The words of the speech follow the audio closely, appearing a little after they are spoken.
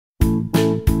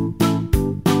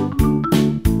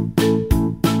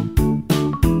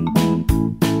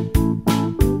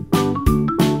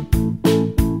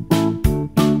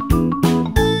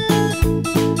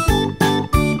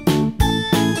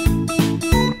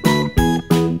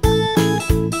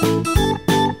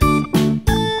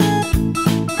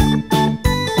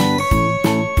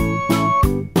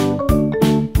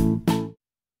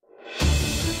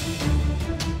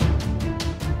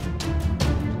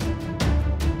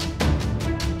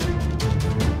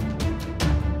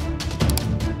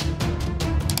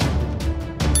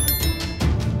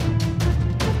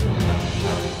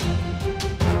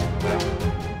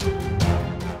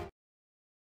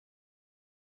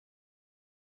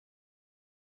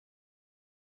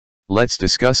Let's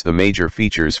discuss the major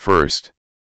features first.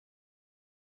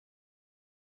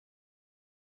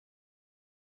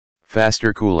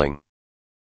 Faster cooling.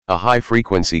 A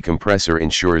high-frequency compressor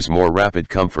ensures more rapid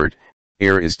comfort.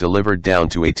 Air is delivered down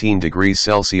to 18 degrees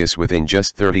Celsius within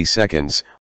just 30 seconds,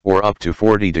 or up to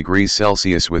 40 degrees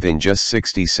Celsius within just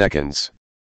 60 seconds.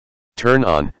 Turn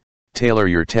on, tailor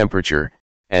your temperature,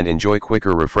 and enjoy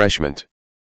quicker refreshment.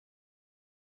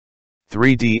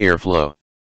 3D airflow.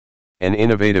 An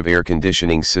innovative air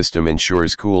conditioning system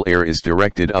ensures cool air is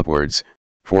directed upwards,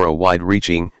 for a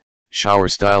wide-reaching,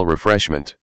 shower-style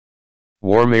refreshment.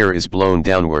 Warm air is blown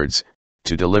downwards,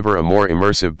 to deliver a more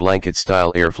immersive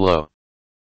blanket-style airflow.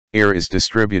 Air is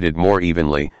distributed more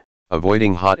evenly,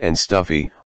 avoiding hot and stuffy,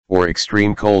 or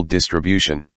extreme cold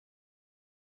distribution.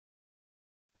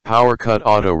 Power cut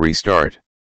auto restart.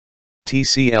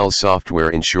 TCL software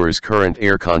ensures current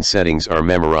aircon settings are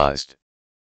memorized.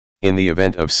 In the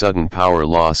event of sudden power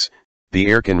loss, the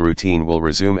aircon routine will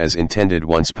resume as intended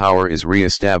once power is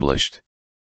re-established.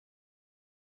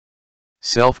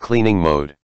 Self-cleaning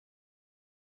mode.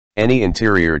 Any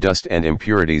interior dust and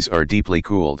impurities are deeply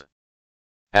cooled.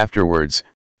 Afterwards,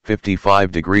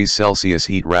 55 degrees Celsius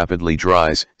heat rapidly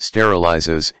dries,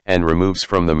 sterilizes, and removes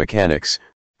from the mechanics,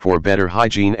 for better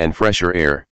hygiene and fresher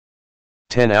air.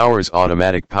 10 hours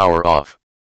automatic power off.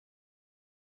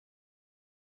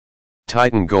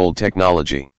 Titan Gold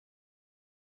technology.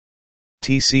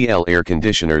 TCL air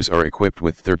conditioners are equipped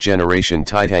with third-generation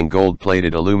Titan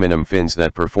gold-plated aluminum fins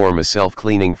that perform a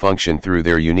self-cleaning function through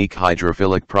their unique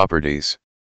hydrophilic properties.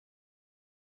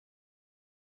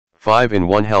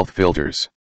 5-in-1 health filters.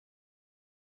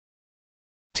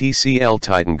 TCL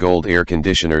Titan Gold air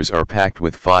conditioners are packed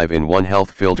with 5-in-1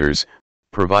 health filters,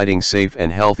 providing safe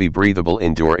and healthy breathable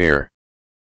indoor air.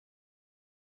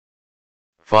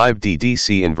 5D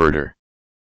DC inverter.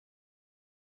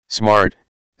 Smart,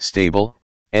 stable,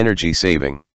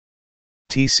 energy-saving.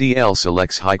 TCL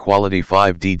selects high-quality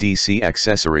 5D DC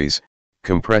accessories,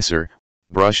 compressor,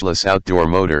 brushless outdoor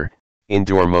motor,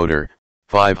 indoor motor,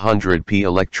 500p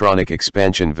electronic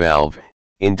expansion valve,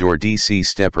 indoor DC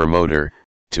stepper motor,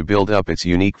 to build up its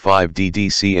unique 5D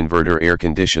DC inverter air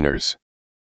conditioners.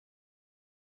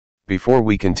 Before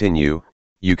we continue,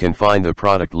 you can find the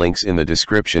product links in the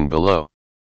description below.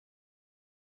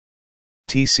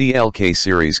 TCL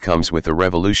K-Series comes with a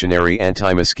revolutionary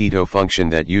anti-mosquito function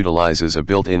that utilizes a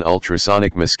built-in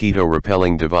ultrasonic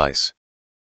mosquito-repelling device.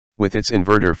 With its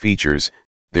inverter features,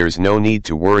 there's no need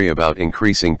to worry about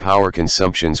increasing power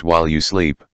consumptions while you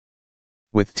sleep.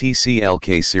 With TCL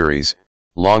K-Series,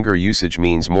 longer usage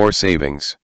means more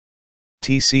savings.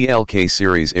 TCL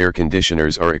K-Series air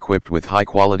conditioners are equipped with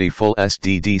high-quality full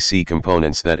SDDC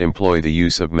components that employ the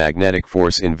use of magnetic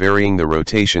force in varying the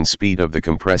rotation speed of the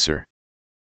compressor.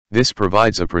 This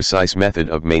provides a precise method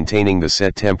of maintaining the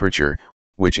set temperature,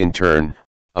 which in turn,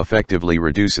 effectively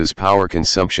reduces power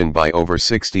consumption by over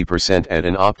 60% at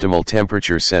an optimal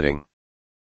temperature setting.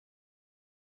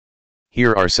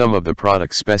 Here are some of the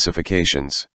product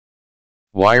specifications.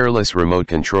 Wireless remote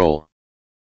control.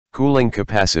 Cooling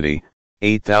capacity,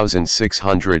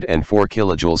 8,604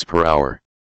 kilojoules per hour.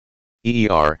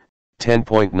 EER,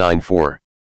 10.94.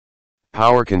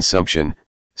 Power consumption,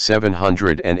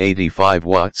 785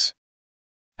 watts.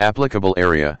 Applicable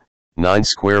area, 9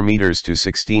 square meters to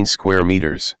 16 square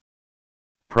meters.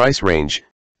 Price range,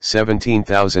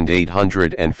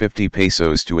 17,850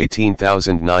 pesos to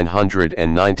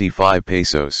 18,995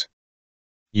 pesos.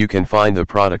 You can find the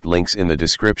product links in the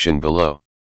description below.